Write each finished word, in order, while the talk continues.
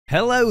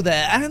Hello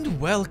there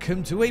and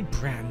welcome to a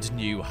brand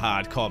new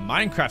hardcore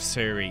Minecraft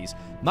series.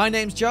 My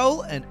name's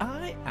Joel and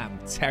I am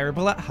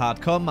terrible at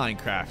hardcore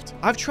Minecraft.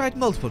 I've tried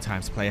multiple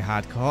times to play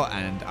hardcore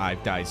and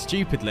I've died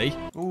stupidly.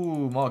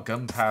 Ooh, more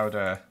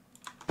gunpowder.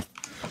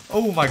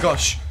 Oh my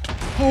gosh.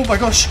 Oh my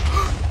gosh.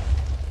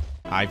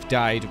 I've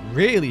died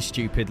really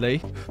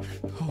stupidly.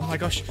 Oh my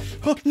gosh.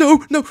 Oh,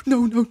 no.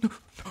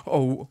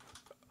 Oh.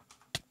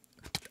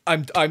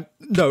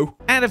 No.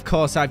 And of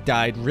course I've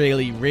died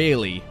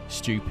really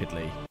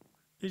stupidly.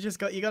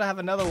 You gotta have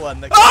another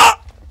one.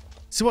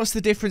 So what's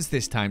the difference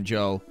this time,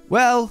 Joel?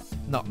 Well,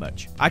 not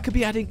much. I could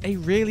be adding a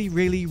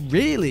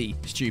really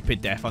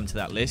stupid death onto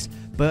that list,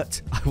 but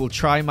I will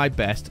try my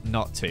best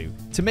not to.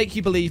 To make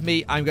you believe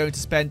me, I'm going to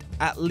spend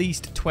at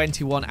least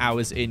 21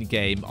 hours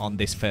in-game on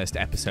this first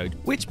episode,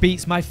 which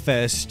beats my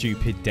first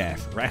stupid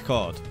death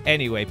record.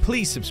 Anyway,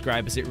 please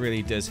subscribe as it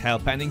really does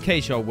help, and in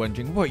case you're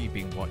wondering what you've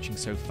been watching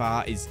so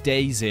far is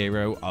day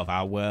 0 of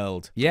our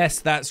world. Yes,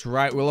 that's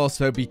right, we'll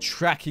also be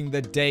tracking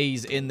the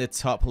days in the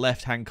top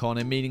left-hand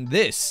corner, meaning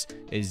this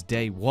is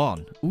day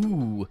 1.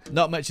 Ooh,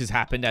 not much has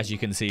happened as you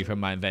can see from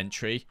my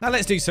inventory. Now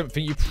let's do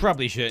something you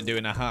probably shouldn't do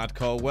in a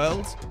hardcore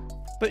world,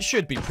 but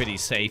should be pretty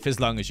safe as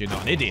long as you're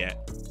not an idiot.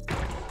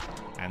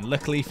 And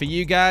luckily for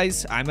you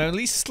guys, I'm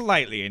only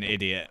slightly an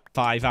idiot.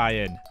 5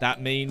 iron. That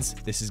means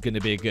this is going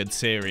to be a good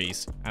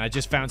series. And I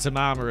just found some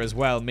armor as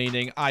well,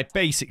 meaning I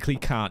basically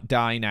can't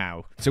die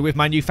now. So with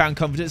my newfound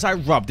confidence, I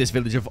robbed this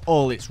village of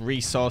all its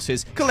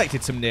resources,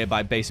 collected some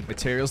nearby basic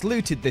materials,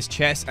 looted this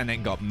chest, and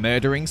then got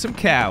murdering some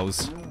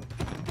cows.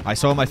 I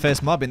saw my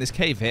first mob in this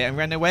cave here and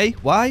ran away.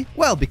 Why?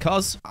 Well,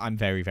 because I'm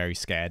very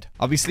scared.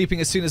 I'll be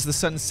sleeping as soon as the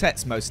sun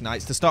sets most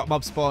nights to stop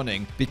mob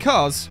spawning,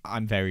 because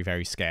I'm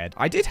very scared.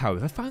 I did,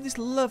 however, find this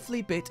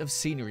lovely bit of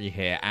scenery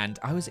here, and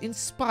I was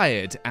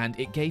inspired, and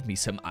it gave me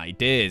some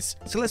ideas.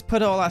 So let's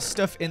put all our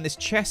stuff in this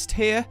chest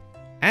here,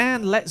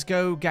 and let's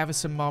go gather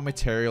some more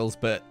materials,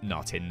 but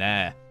not in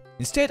there.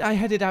 Instead, I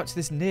headed out to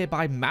this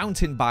nearby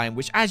mountain biome,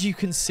 which as you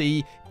can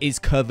see is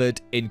covered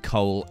in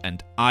coal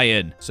and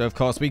iron. So of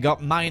course we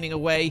got mining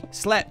away,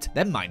 slept,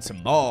 then mined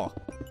some more.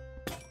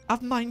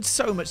 I've mined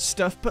so much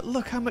stuff, but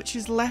look how much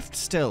is left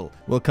still.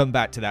 We'll come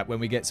back to that when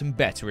we get some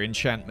better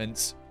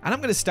enchantments. And I'm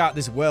going to start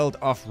this world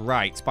off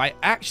right by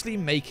actually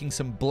making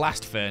some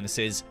blast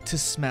furnaces to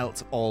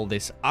smelt all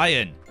this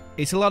iron.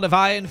 It's a lot of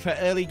iron for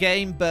early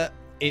game, but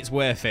it's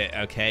worth it,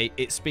 okay?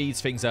 It speeds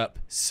things up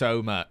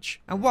so much.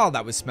 And while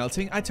that was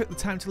smelting, I took the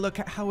time to look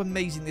at how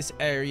amazing this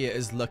area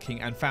is looking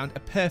and found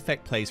a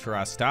perfect place for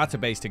our starter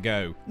base to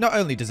go. Not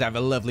only does it have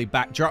a lovely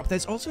backdrop,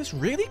 there's also this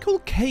really cool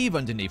cave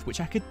underneath, which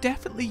I could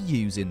definitely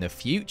use in the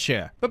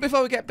future. But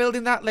before we get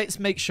building that, let's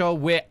make sure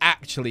we're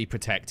actually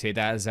protected,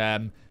 as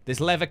this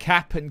leather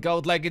cap and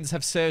gold leggings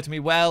have served me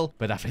well,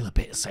 but I feel a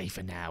bit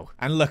safer now.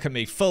 And look at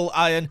me, full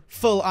iron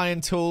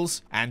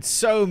tools, and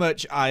so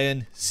much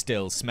iron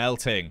still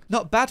smelting.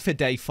 Not bad for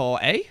day 4,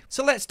 eh?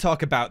 So let's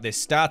talk about this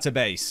starter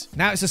base.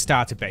 Now it's a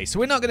starter base, so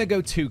we're not going to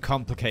go too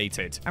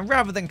complicated. And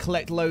rather than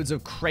collect loads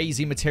of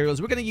crazy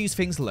materials, we're going to use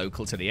things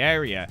local to the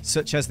area,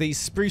 such as these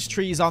spruce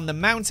trees on the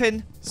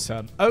mountain,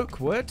 some oak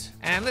wood,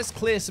 and let's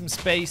clear some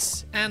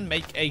space and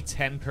make a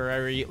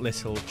temporary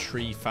little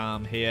tree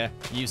farm here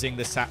using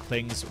the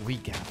saplings we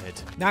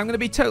gathered. Now I'm going to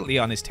be totally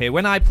honest here.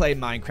 When I play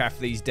Minecraft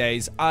these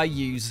days, I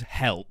use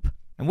help.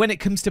 And when it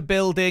comes to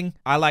building,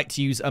 I like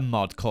to use a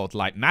mod called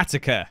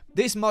Lightmatica.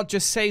 This mod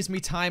just saves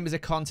me time as a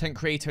content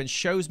creator and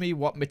shows me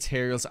what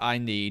materials I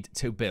need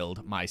to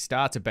build my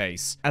starter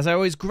base. As I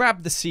always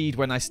grab the seed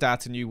when I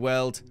start a new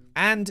world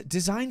and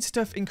design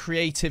stuff in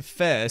creative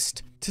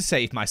first to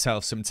save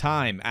myself some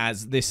time,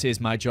 as this is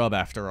my job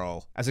after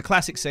all. As a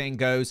classic saying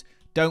goes,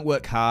 don't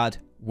work hard,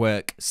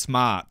 work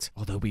smart.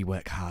 Although we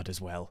work hard as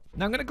well.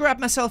 Now I'm going to grab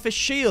myself a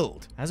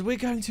shield as we're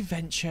going to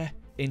venture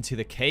into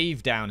the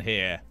cave down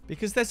here,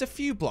 because there's a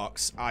few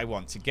blocks I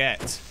want to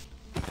get.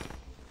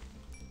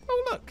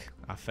 Oh look,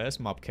 our first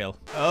mob kill.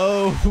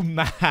 Oh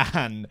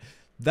man,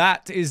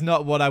 that is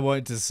not what I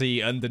wanted to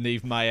see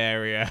underneath my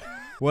area.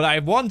 What I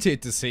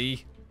wanted to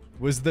see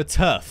was the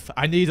tough.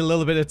 I need a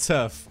little bit of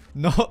tough,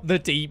 not the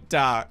deep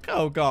dark.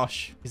 Oh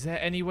gosh. Is there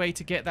any way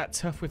to get that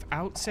tough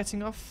without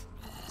setting off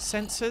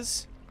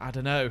sensors? I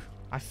don't know.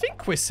 I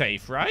think we're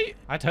safe, right?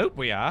 I'd hope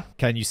we are.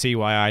 Can you see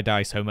why I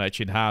die so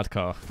much in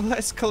hardcore?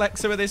 Let's collect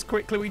some of this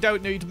quickly. We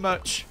don't need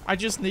much. I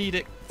just need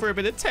it for a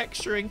bit of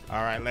texturing.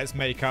 All right, let's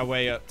make our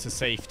way up to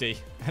safety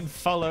and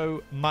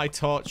follow my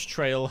torch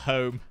trail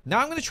home. Now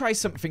I'm going to try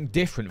something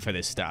different for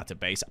this starter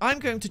base. I'm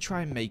going to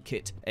try and make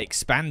it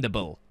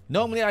expandable.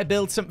 Normally I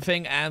build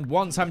something and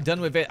once I'm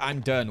done with it,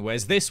 I'm done.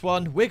 Whereas this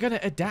one, we're going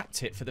to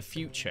adapt it for the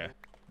future.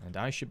 And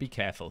I should be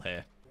careful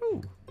here.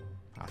 Ooh.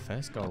 Our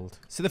first gold.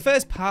 So the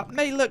first part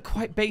may look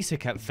quite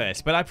basic at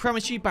first, but I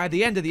promise you by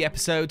the end of the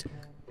episode,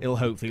 it'll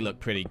hopefully look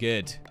pretty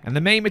good. And the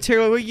main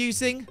material we're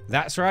using,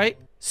 that's right,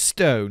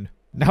 stone.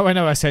 Now I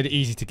know I said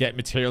easy to get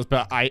materials,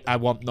 but I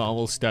want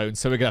normal stone,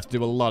 so we're gonna have to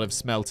do a lot of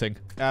smelting.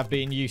 I've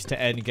been used to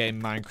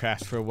endgame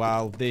Minecraft for a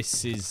while.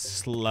 This is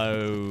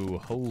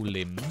slow.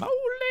 Holy moly.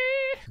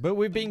 But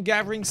we've been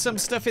gathering some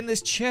stuff in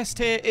this chest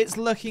here. It's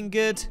looking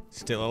good.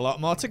 Still a lot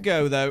more to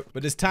go, though.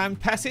 But as time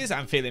passes,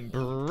 I'm feeling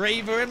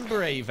braver and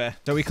braver.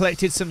 So we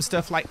collected some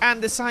stuff like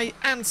andesite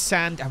and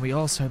sand, and we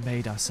also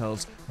made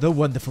ourselves the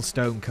wonderful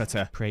stone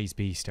cutter. Praise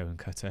be, stone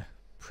cutter.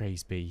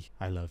 Praise be.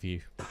 I love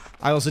you.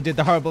 I also did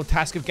the horrible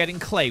task of getting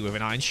clay with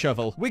an iron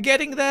shovel. We're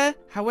getting there.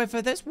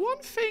 However, there's one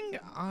thing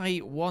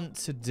I want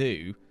to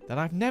do that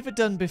I've never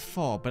done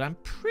before, but I'm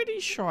pretty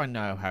sure I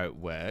know how it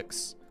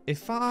works.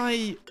 If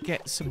I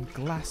get some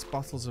glass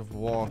bottles of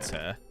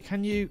water,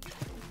 can you...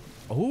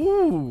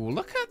 Ooh,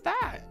 look at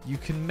that. You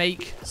can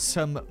make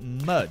some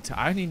mud.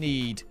 I only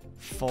need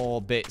 4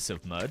 bits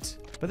of mud,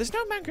 but there's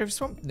no mangrove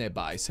swamp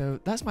nearby, so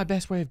that's my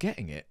best way of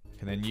getting it.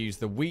 Can then use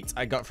the wheat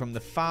I got from the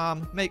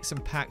farm, make some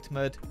packed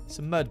mud,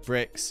 some mud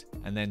bricks,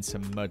 and then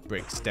some mud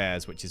brick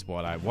stairs, which is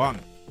what I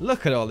want.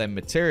 Look at all them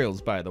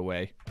materials, by the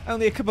way.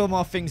 Only a couple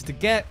more things to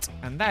get,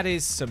 and that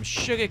is some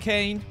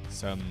sugarcane,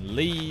 some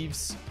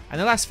leaves, and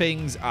the last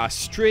things are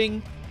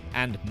string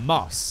and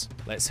moss.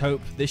 Let's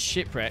hope this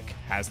shipwreck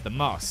has the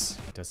moss.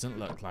 Doesn't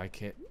look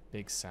like it.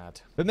 Big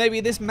sad. But maybe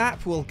this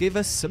map will give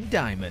us some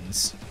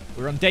diamonds.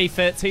 We're on day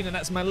 13, and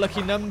that's my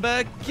lucky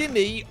number.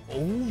 Gimme,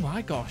 oh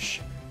my gosh,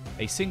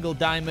 a single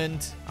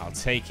diamond. I'll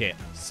take it.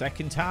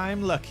 Second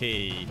time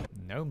lucky.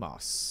 No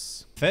moss.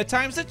 Third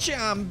time's the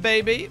charm,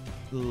 baby.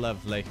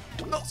 Lovely.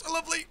 Not so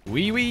lovely.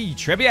 Wee,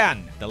 très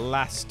bien. The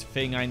last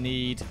thing I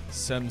need,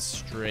 some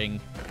string.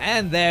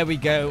 And there we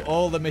go.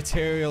 All the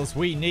materials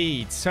we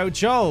need. So,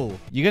 Joel,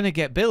 you're going to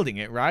get building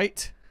it,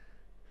 right?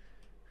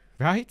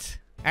 Right?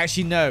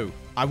 Actually, no.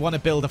 I want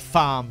to build a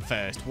farm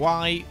first.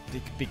 Why?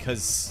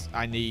 Because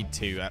I need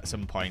to at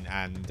some point,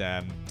 and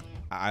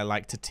I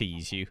like to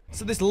tease you.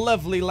 So this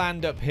lovely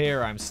land up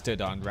here I'm stood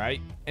on,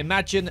 right?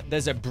 Imagine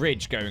there's a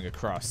bridge going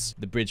across.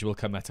 The bridge will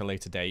come at a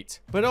later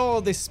date. But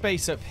all this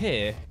space up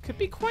here could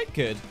be quite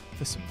good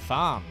for some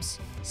farms.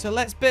 So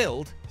let's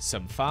build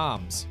some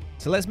farms.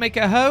 So let's make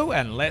a hoe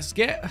and let's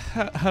get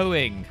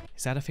hoeing.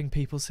 Is that a thing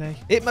people say?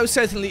 It most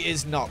certainly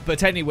is not.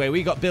 But anyway,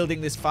 we got building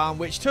this farm,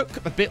 which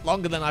took a bit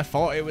longer than I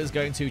thought it was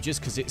going to,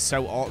 just because it's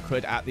so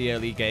awkward at the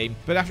early game.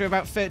 But after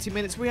about 30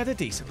 minutes, we had a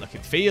decent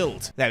looking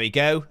field. There we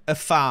go. A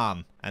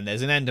farm. And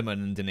there's an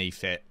Enderman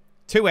underneath it.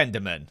 2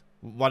 Endermen.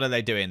 What are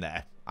they doing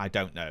there? I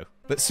don't know.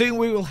 But soon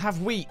we will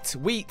have wheat.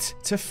 Wheat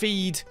to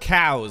feed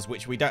cows,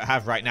 which we don't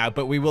have right now,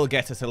 but we will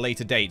get at a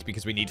later date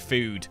because we need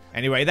food.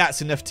 Anyway,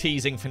 that's enough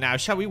teasing for now.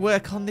 Shall we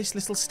work on this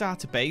little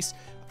starter base?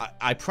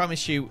 I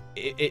promise you,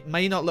 it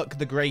may not look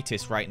the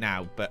greatest right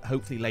now, but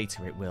hopefully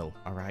later it will,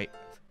 all right?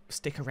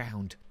 Stick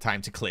around.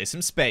 Time to clear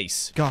some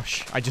space.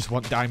 Gosh, I just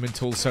want diamond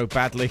tools so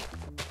badly.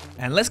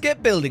 And let's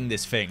get building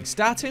this thing,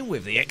 starting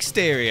with the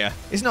exterior.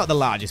 It's not the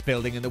largest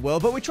building in the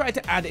world, but we tried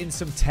to add in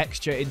some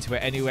texture into it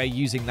anyway,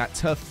 using that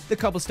tuff, the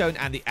cobblestone,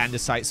 and the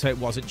andesite, so it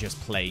wasn't just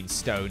plain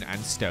stone and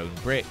stone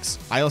bricks.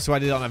 I also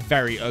added on a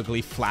very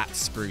ugly flat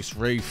spruce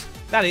roof.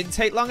 That didn't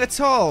take long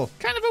at all.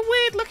 Kind of a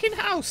weird looking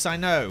house, I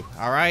know.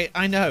 All right,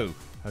 I know.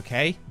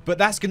 Okay, but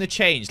that's going to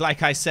change,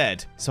 like I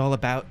said. It's all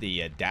about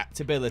the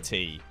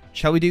adaptability.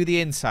 Shall we do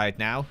the inside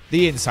now?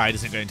 The inside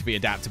isn't going to be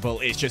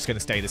adaptable. It's just going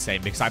to stay the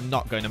same because I'm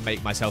not going to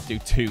make myself do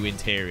 2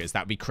 interiors.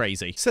 That'd be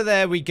crazy. So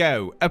there we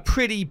go. A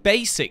pretty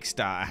basic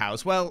starter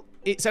house. Well,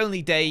 it's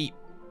only day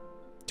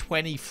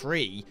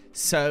 23,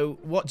 so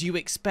what do you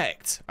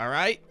expect? All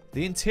right?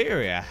 The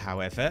interior,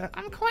 however,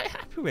 I'm quite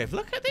happy with.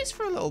 Look at this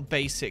for a little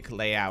basic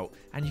layout.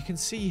 And you can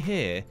see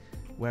here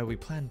where we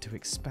plan to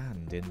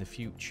expand in the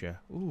future.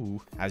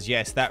 Ooh. As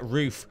yes, that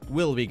roof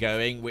will be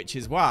going, which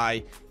is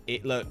why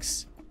it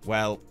looks,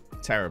 well,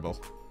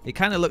 terrible. It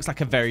kind of looks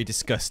like a very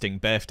disgusting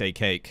birthday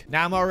cake.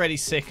 Now I'm already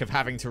sick of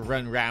having to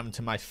run round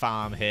to my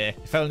farm here.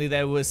 If only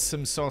there was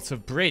some sort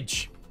of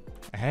bridge.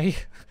 Hey?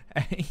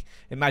 Hey?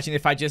 Imagine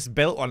if I just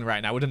built one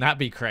right now. Wouldn't that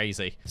be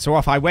crazy? So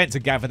off I went to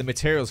gather the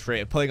materials for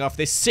it, pulling off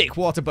this sick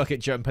water bucket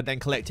jump and then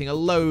collecting a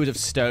load of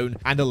stone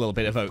and a little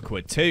bit of oak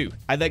wood too.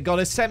 I then got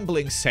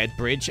assembling said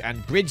bridge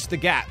and bridged the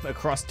gap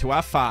across to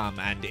our farm,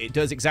 and it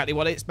does exactly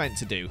what it's meant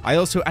to do. I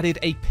also added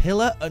a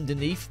pillar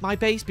underneath my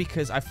base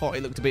because I thought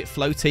it looked a bit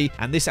floaty,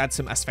 and this adds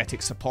some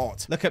aesthetic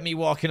support. Look at me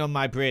walking on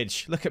my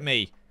bridge. Look at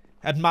me.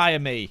 Admire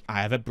me.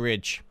 I have a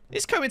bridge.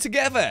 It's coming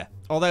together.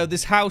 Although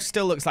this house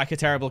still looks like a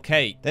terrible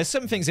cake. There's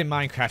some things in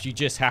Minecraft you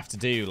just have to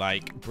do,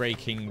 like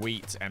breaking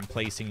wheat and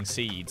placing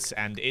seeds,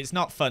 and it's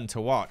not fun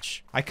to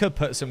watch. I could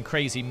put some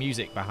crazy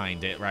music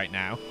behind it right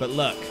now, but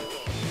look.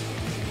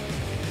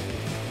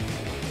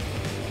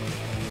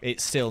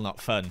 It's still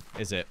not fun,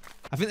 is it?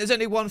 I think there's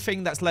only one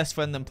thing that's less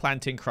fun than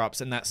planting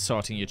crops, and that's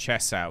sorting your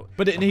chests out.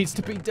 But it needs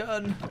to be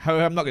done.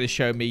 However, I'm not going to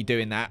show me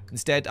doing that.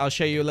 Instead, I'll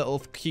show you a little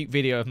cute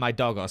video of my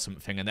dog or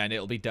something, and then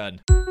it'll be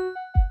done.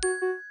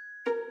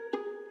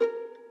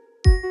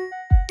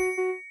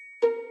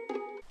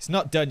 It's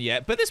not done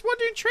yet, but this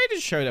wandering trader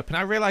showed up, and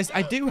I realized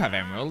I do have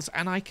emeralds,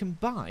 and I can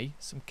buy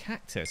some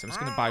cactus. I'm just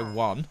going to buy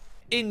one.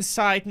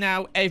 Inside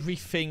now,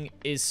 everything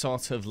is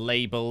sort of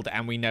labeled,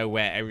 and we know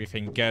where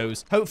everything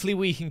goes. Hopefully,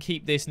 we can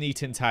keep this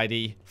neat and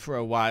tidy for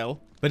a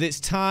while. But it's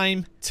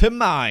time to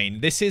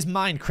mine. This is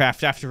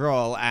Minecraft after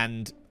all,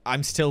 and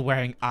I'm still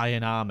wearing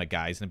iron armor,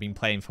 guys, and I've been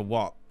playing for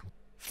what?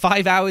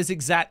 5 hours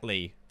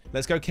exactly.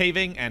 Let's go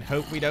caving and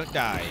hope we don't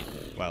die.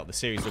 Well, the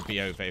series would be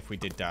over if we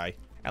did die.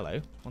 Hello,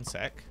 1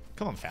 sec.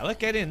 Come on, fella,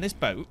 get in this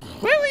boat.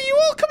 Where are you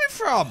all coming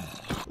from?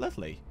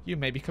 Lovely. You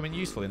may be coming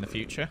useful in the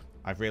future.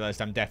 I've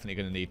realized I'm definitely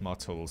going to need more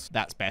tools.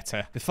 That's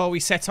better. Before we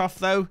set off,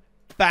 though,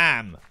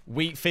 bam!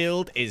 Wheat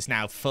field is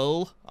now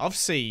full of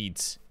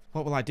seeds.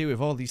 What will I do with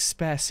all these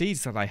spare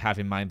seeds that I have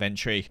in my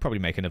inventory? Probably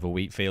make another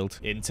wheat field.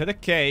 Into the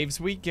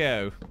caves we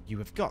go. You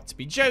have got to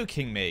be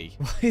joking me.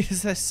 Why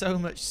is there so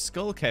much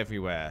skulk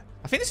everywhere?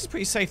 I think this is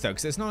pretty safe, though,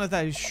 because there's none of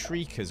those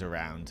shriekers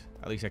around.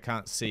 At least I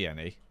can't see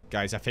any.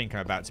 Guys, I think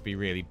I'm about to be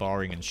really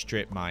boring and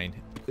strip mine.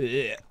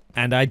 Ugh.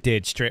 And I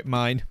did strip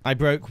mine. I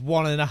broke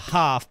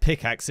 1.5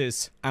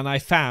 pickaxes, and I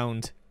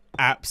found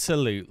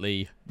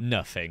absolutely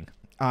nothing.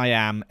 I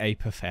am a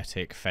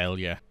pathetic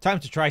failure.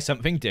 Time to try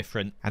something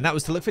different. And that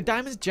was to look for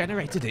diamonds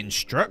generated in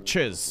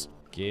structures.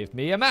 Give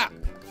me a map.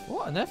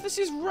 What on earth? This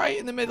is right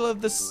in the middle of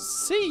the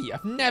sea.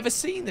 I've never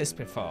seen this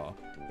before.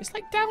 It's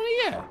like down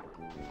here.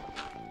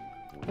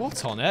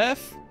 What on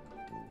earth?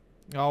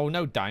 Oh,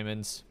 no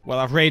diamonds. Well,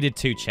 I've raided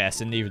 2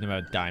 chests and neither of them are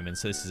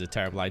diamonds, so this is a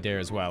terrible idea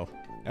as well.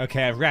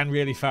 Okay, I ran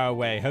really far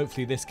away.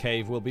 Hopefully this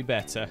cave will be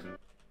better.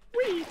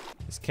 Whee!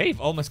 This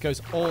cave almost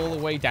goes all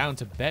the way down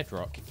to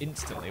bedrock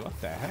instantly. What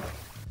the heck?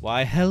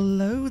 Why,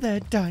 hello there,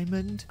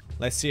 diamond.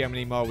 Let's see how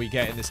many more we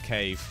get in this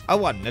cave. A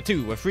 1, a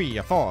 2, a 3,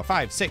 a 4,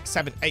 5, 6,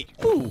 7, 8.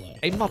 Ooh,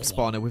 a mob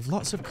spawner with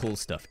lots of cool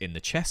stuff in the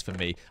chest for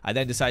me. I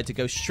then decided to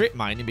go strip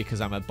mining because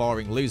I'm a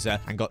boring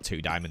loser and got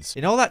 2 diamonds.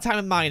 In all that time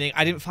of mining,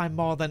 I didn't find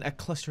more than a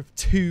cluster of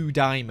 2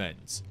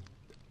 diamonds.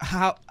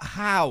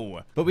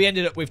 How? But we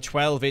ended up with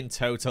 12 in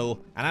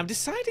total, and I'm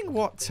deciding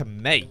what to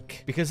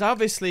make. Because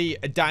obviously,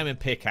 a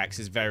diamond pickaxe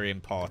is very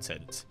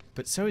important.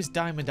 But so is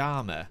diamond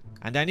armor.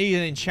 And I need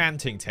an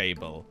enchanting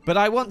table. But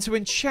I want to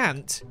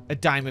enchant a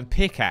diamond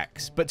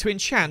pickaxe. But to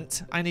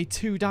enchant, I need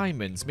 2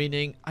 diamonds,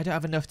 meaning I don't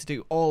have enough to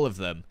do all of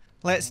them.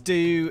 Let's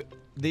do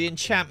the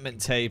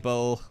enchantment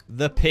table,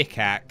 the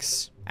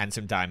pickaxe, and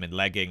some diamond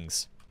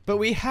leggings. But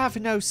we have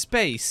no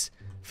space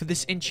for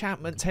this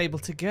enchantment table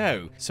to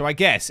go. So I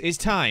guess it's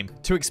time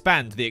to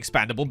expand the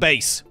expandable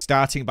base.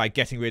 Starting by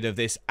getting rid of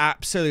this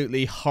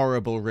absolutely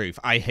horrible roof.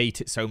 I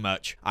hate it so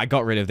much. I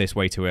got rid of this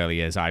way too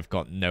early as I've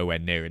got nowhere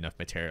near enough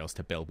materials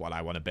to build what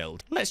I want to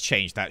build. Let's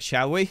change that,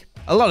 shall we?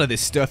 A lot of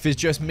this stuff is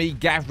just me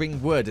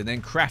gathering wood and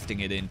then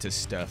crafting it into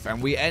stuff.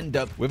 And we end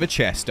up with a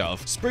chest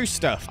of spruce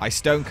stuff. I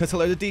stone cut a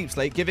load of deep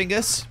slate, giving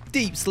us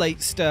deep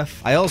slate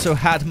stuff. I also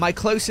had my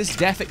closest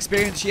death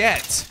experience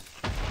yet.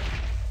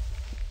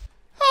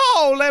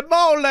 Holy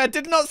moly,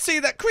 did not see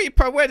that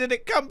creeper. Where did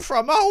it come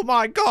from? Oh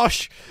my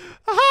gosh.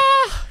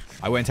 Ah!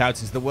 I went out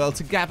into the world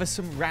to gather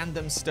some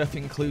random stuff,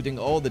 including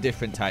all the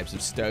different types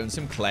of stone,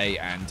 some clay,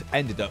 and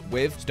ended up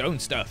with stone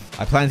stuff.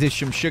 I planted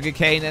some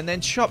sugarcane and then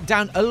chopped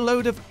down a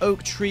load of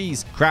oak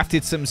trees,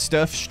 crafted some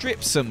stuff,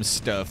 stripped some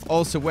stuff,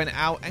 also went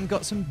out and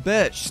got some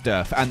birch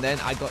stuff, and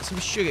then I got some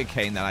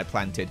sugarcane that I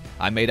planted.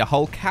 I made a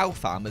whole cow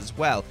farm as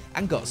well,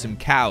 and got some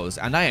cows,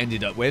 and I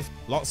ended up with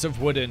lots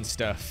of wooden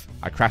stuff.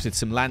 I crafted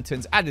some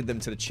lanterns, added them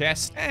to the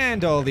chest,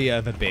 and all the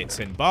other bits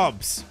and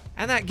bobs.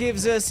 And that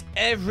gives us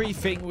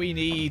everything we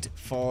need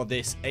for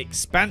this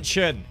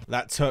expansion.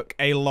 That took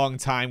a long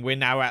time. We're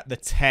now at the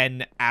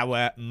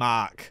 10-hour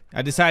mark.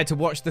 I decided to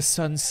watch the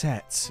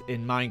sunset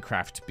in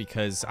Minecraft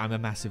because I'm a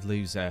massive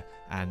loser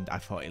and I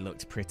thought it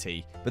looked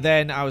pretty. But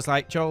then I was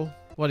like, Joel,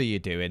 what are you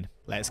doing?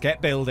 Let's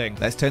get building.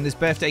 Let's turn this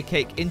birthday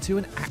cake into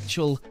an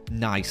actual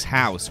nice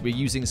house. We're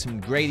using some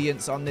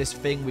gradients on this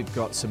thing. We've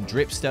got some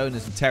dripstone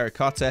and some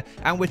terracotta,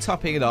 and we're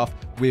topping it off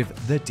with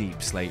the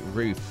deep slate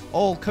roof,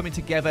 all coming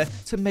together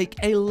to make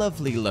a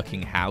lovely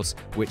looking house,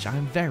 which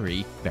I'm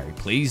very, very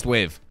pleased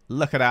with.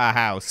 Look at our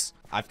house.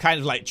 I've kind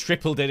of like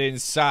tripled it in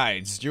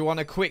size. Do you want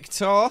a quick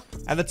tour?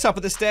 At the top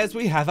of the stairs,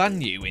 we have our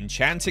new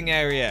enchanting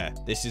area.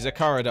 This is a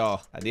corridor.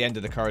 At the end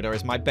of the corridor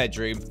is my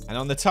bedroom. And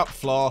on the top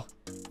floor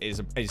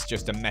is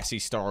just a messy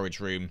storage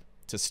room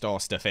to store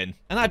stuff in.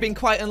 And I've been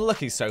quite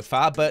unlucky so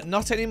far, but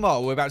not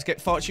anymore. We're about to get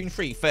fortune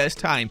free first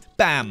time.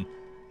 Bam.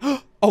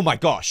 Oh my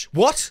gosh.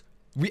 What?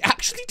 We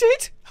actually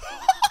did?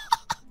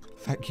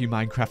 Thank you,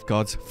 Minecraft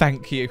gods.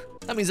 Thank you.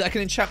 That means I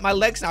can enchant my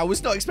legs now. I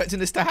was not expecting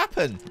this to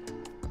happen.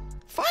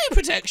 Fire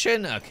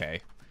protection.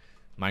 Okay.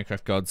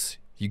 Minecraft gods,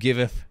 you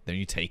giveth, then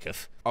you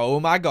taketh. Oh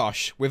my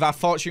gosh. With our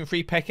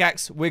fortune-free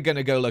pickaxe, we're going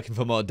to go looking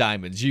for more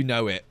diamonds. You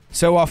know it.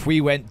 So off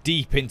we went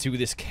deep into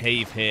this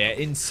cave here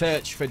in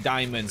search for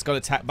diamonds. Got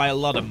attacked by a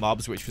lot of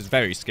mobs, which was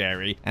very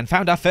scary. And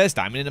found our first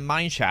diamond in a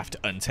mine shaft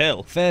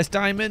until first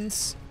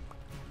diamonds.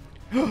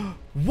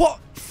 What?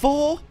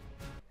 4?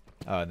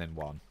 Oh, and then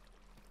 1.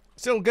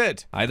 Still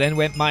good. I then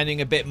went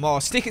mining a bit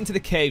more, sticking to the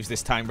caves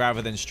this time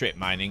rather than strip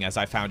mining, as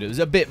I found it was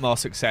a bit more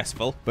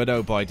successful. But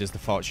oh boy, does the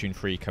fortune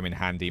free come in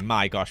handy.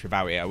 My gosh,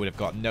 without it, I would have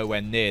got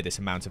nowhere near this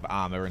amount of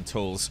armor and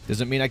tools.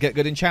 Doesn't mean I get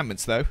good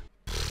enchantments, though.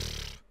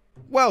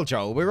 Well,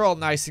 Joel, we're all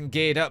nice and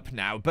geared up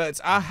now, but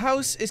our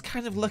house is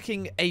kind of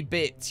looking a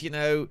bit, you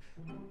know,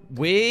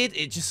 weird.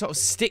 It just sort of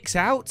sticks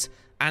out,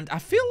 and I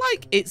feel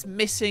like it's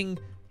missing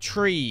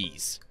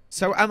trees.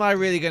 So am I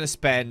really going to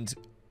spend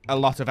a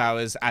lot of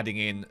hours adding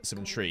in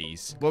some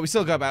trees? Well, we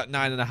still got about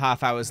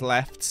 9.5 hours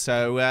left,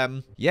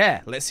 so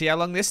yeah, let's see how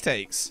long this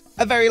takes.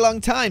 A very long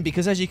time,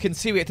 because as you can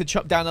see, we had to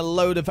chop down a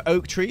load of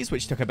oak trees,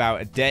 which took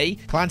about a day.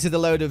 Planted a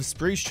load of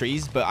spruce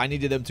trees, but I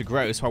needed them to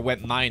grow, so I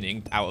went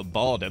mining out of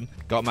boredom.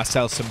 Got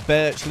myself some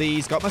birch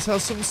leaves, got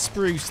myself some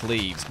spruce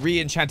leaves.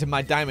 Re-enchanted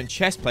my diamond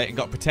chest plate and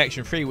got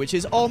protection free, which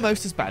is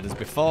almost as bad as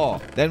before.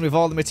 Then with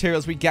all the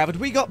materials we gathered,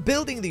 we got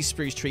building these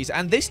spruce trees,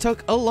 and this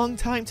took a long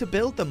time to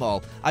build them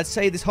all. I'd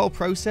say this whole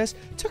process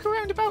took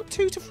around about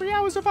 2 to 3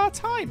 hours of our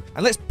time.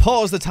 And let's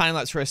pause the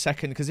time-lapse for a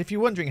second, because if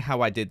you're wondering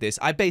how I did this,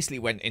 I basically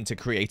went into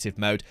creative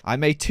mode. I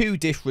made 2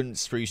 different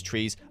spruce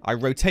trees, I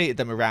rotated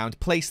them around,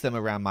 placed them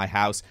around my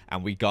house,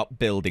 and we got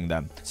building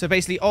them. So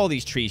basically all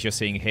these trees you're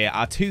seeing here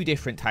are 2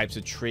 different types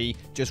of tree,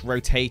 just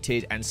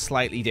rotated and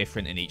slightly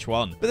different in each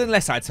one. But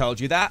unless I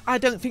told you that, I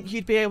don't think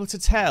you'd be able to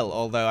tell,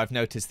 although I've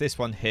noticed this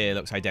one here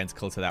looks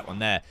identical to that one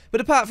there. But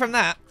apart from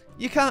that,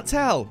 you can't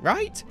tell,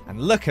 right?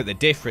 And look at the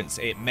difference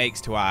it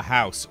makes to our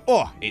house.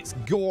 Oh, it's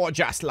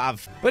gorgeous,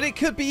 love. But it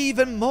could be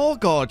even more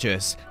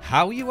gorgeous.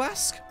 How, you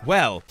ask?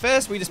 Well,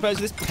 first we dispose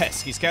of this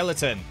pesky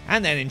skeleton,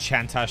 and then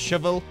enchant our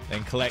shovel,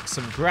 then collect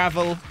some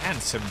gravel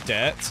and some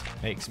dirt,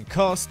 make some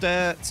coarse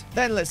dirt,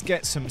 then let's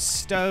get some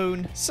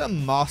stone,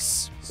 some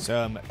moss,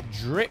 some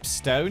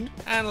dripstone,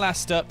 and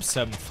last up,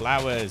 some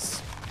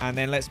flowers. And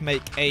then let's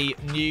make a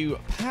new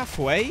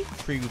pathway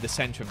through the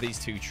center of these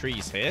 2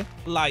 trees here,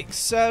 like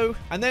so.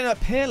 And then up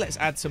here, let's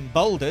add some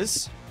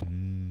boulders.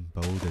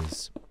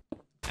 Boulders.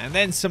 And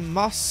then some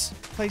moss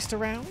placed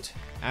around.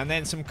 And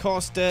then some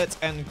coarse dirt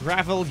and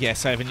gravel.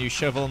 Yes, I have a new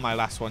shovel. My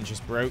last one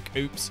just broke.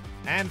 Oops.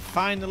 And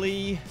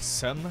finally,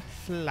 some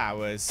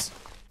flowers.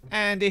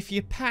 And if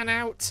you pan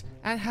out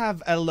and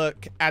have a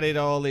look at it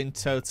all in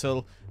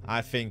total,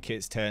 I think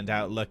it's turned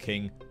out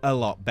looking a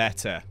lot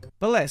better.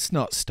 But let's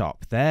not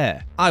stop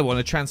there. I want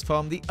to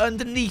transform the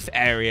underneath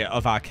area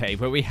of our cave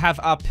where we have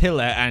our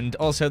pillar and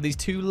also these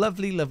 2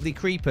 lovely, lovely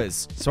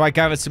creepers. So I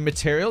gathered some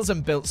materials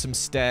and built some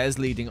stairs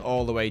leading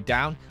all the way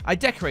down. I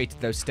decorated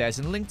those stairs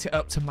and linked it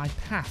up to my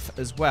path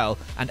as well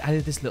and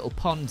added this little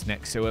pond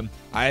next to them.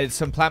 I added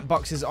some plant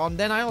boxes on,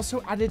 then I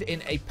also added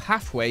in a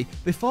pathway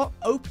before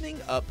opening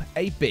up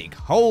a big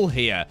hole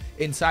here.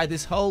 Inside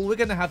this hole, we're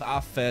going to have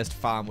our first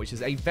farm, which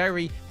is a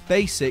very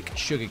basic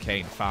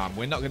sugarcane farm.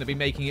 We're not going to be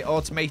making it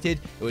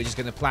automated. We're just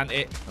going to plant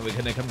it and we're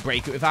going to come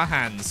break it with our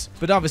hands.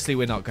 But obviously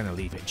we're not going to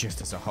leave it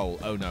just as a hole.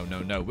 Oh no,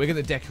 no, no. We're going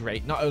to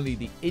decorate not only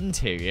the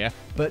interior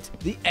but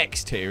the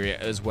exterior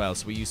as well.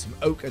 So we used some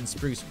oak and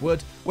spruce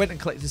wood, went and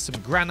collected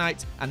some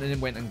granite, and then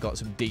went and got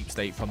some deep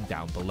slate from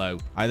down below.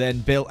 I then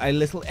built a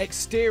little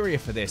exterior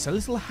for this, a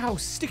little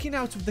house sticking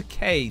out of the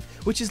cave,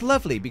 which is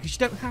lovely because you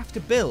don't have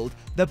to build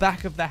the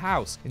back of the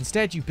house.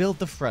 Instead you build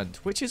the front,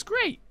 which is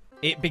great.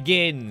 It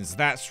begins.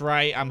 That's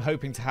right. I'm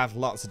hoping to have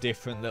lots of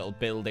different little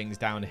buildings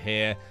down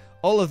here.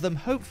 All of them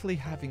hopefully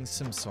having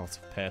some sort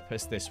of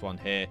purpose. This one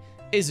here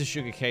is a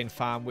sugarcane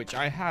farm, which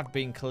I have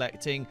been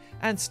collecting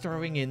and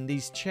storing in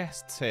these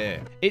chests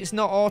here. It's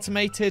not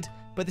automated,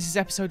 but this is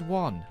episode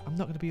 1. I'm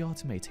not going to be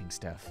automating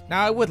stuff.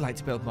 Now, I would like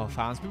to build more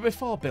farms, but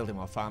before building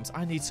more farms,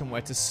 I need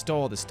somewhere to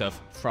store the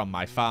stuff from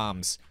my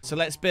farms. So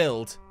let's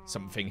build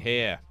something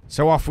here.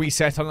 So off we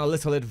set on a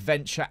little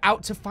adventure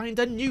out to find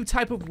a new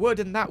type of wood,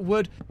 and that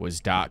wood was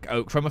dark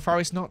oak from a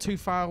forest not too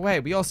far away.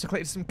 We also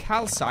collected some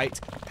calcite.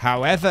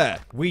 However,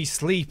 we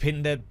sleep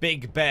in the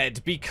big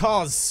bed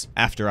because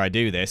after I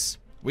do this,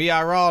 we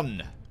are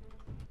on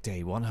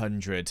day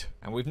 100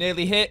 and we've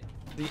nearly hit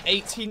the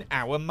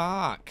 18-hour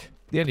mark.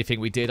 The only thing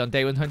we did on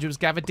day 100 was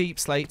gather deep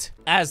slate.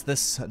 As the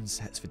sun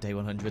sets for day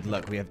 100,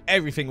 look, we have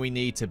everything we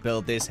need to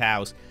build this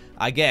house.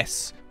 I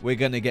guess we're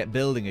going to get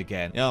building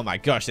again. Oh my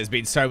gosh, there's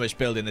been so much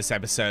building this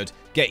episode.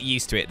 Get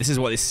used to it. This is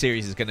what this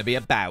series is going to be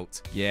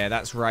about. Yeah,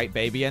 that's right,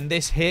 baby. And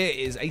this here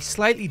is a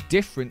slightly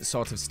different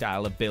sort of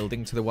style of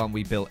building to the one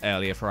we built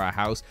earlier for our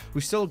house.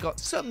 We've still got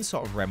some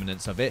sort of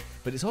remnants of it,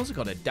 but it's also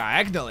got a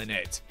diagonal in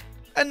it.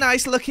 A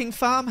nice looking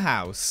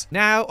farmhouse.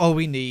 Now all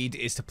we need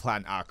is to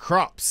plant our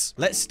crops.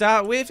 Let's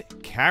start with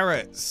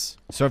carrots.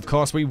 So of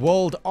course we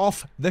walled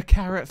off the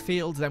carrot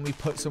field, then we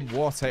put some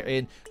water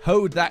in,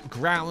 hoed that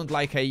ground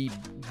like a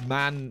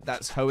man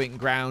that's hoeing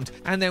ground,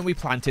 and then we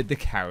planted the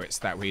carrots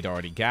that we'd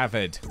already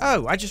gathered.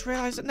 Oh, I just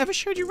realized I never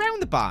showed you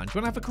around the barn. Do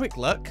you want to have a quick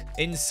look?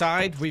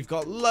 Inside we've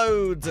got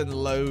loads and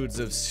loads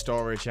of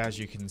storage, as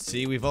you can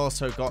see. We've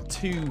also got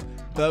 2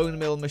 bone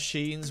mill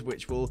machines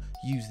which will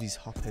use these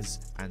hoppers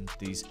and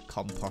these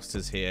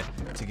composters here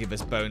to give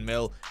us bone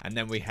mill, and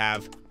then we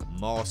have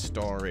more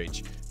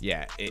storage.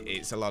 Yeah,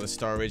 it's a lot of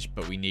storage,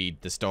 but we need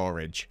the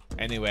storage.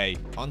 Anyway,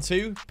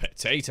 onto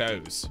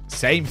potatoes.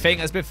 Same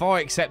thing as before,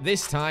 except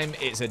this time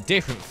it's a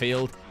different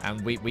field,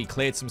 and we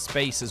cleared some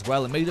space as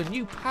well and made a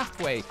new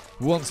pathway.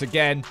 Once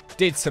again,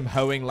 did some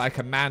hoeing like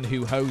a man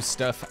who hoes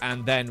stuff,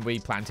 and then we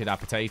planted our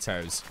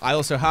potatoes. I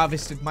also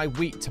harvested my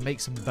wheat to make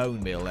some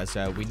bone meal, as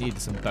we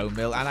needed some bone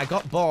meal, and I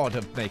got bored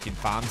of making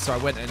farms, so I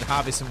went and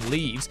harvested some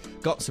leaves,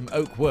 got some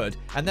oak wood,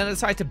 and then I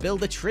decided to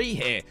build a tree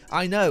here.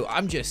 I know,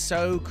 I'm just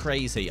so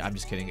crazy. I'm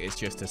just kidding, it's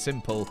just a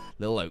simple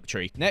little oak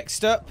tree.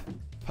 Next up,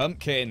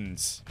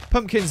 pumpkins.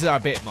 Pumpkins are a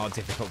bit more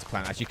difficult to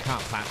plant, as you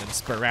can't plant them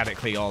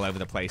sporadically all over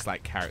the place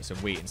like carrots and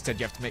wheat. Instead,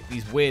 you have to make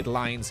these weird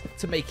lines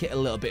to make it a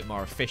little bit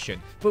more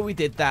efficient. But we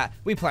did that.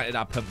 We planted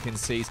our pumpkin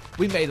seeds.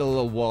 We made a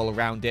little wall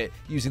around it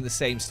using the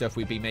same stuff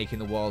we'd be making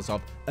the walls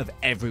of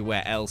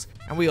everywhere else.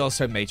 And we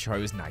also made sure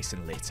it was nice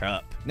and lit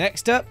up.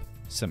 Next up,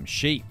 some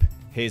sheep.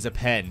 Here's a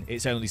pen.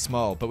 It's only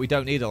small, but we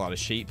don't need a lot of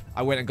sheep.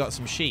 I went and got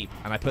some sheep,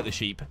 and I put the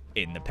sheep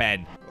in the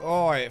pen.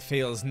 Oh, it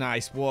feels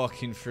nice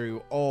walking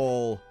through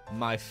all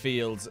my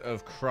fields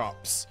of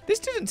crops. This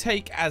didn't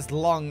take as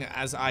long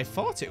as I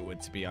thought it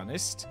would, to be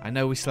honest. I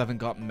know we still haven't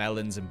got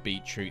melons and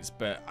beetroots,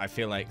 but I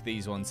feel like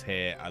these ones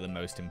here are the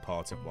most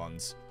important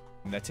ones.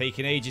 And they're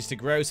taking ages to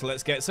grow, so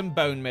let's get some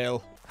bone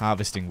meal.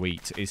 Harvesting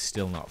wheat is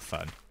still not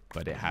fun,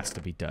 but it has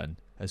to be done,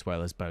 as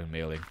well as bone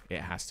mealing.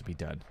 It has to be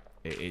done.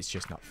 It's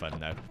just not fun,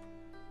 though.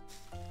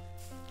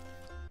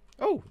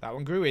 Oh, that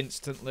one grew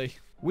instantly.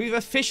 We've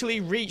officially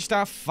reached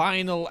our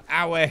final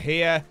hour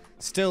here.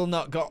 Still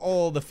not got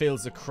all the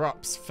fields of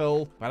crops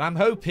full, but I'm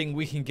hoping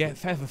we can get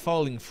Feather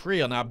Falling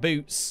free on our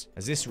boots,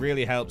 as this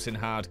really helps in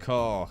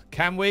hardcore.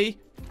 Can we?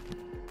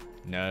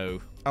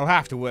 No. I'll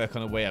have to work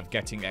on a way of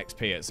getting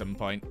XP at some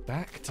point.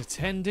 Back to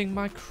tending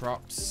my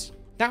crops.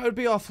 That would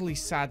be awfully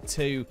sad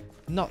to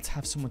not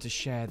have someone to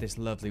share this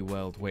lovely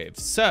world with.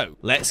 So,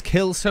 let's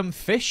kill some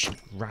fish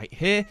right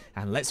here,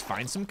 and let's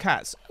find some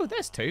cats. Oh,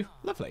 there's two.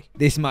 Lovely.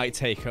 This might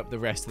take up the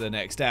rest of the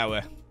next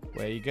hour.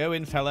 Where you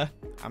going, fella?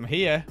 I'm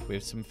here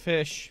with some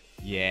fish.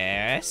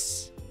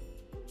 Yes.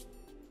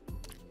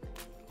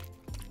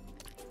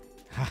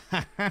 Ha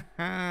ha ha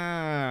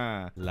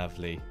ha.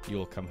 Lovely.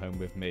 You'll come home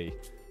with me.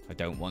 I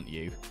don't want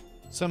you.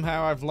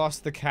 Somehow I've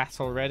lost the cat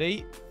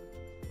already.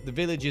 The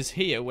villager's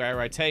here where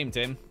I tamed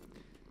him.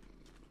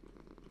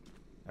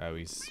 Oh,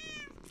 he's...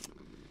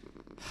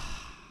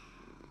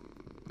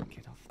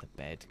 Get off the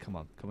bed. Come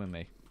on, come with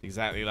me.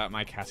 Exactly like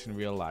my cat in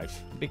real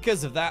life.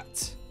 Because of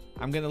that,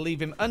 I'm going to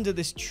leave him under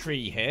this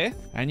tree here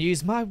and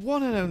use my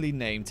one and only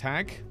name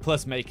tag,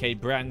 plus make a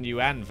brand new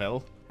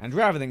anvil. And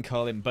rather than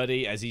call him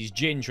Buddy, as he's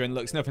ginger and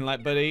looks nothing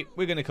like Buddy,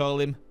 we're going to call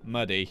him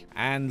Muddy.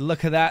 And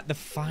look at that, the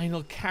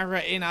final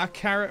carrot in our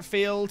carrot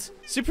field.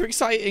 Super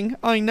exciting,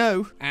 I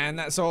know. And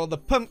that's all the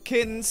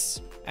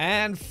pumpkins.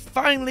 And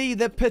finally,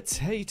 the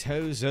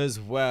potatoes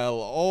as well.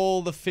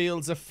 All the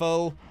fields are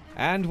full.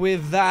 And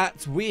with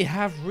that, we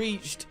have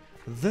reached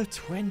the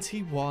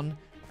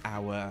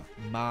 21-hour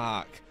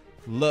mark.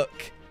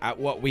 Look at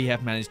what we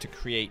have managed to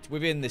create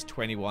within this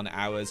 21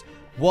 hours.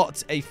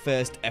 What a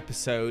first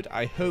episode.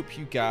 I hope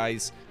you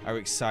guys are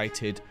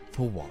excited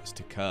for what's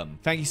to come.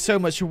 Thank you so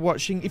much for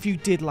watching. If you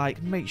did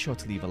like, make sure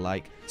to leave a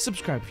like,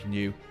 subscribe if you're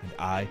new, and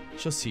I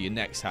shall see you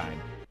next time.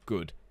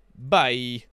 Goodbye.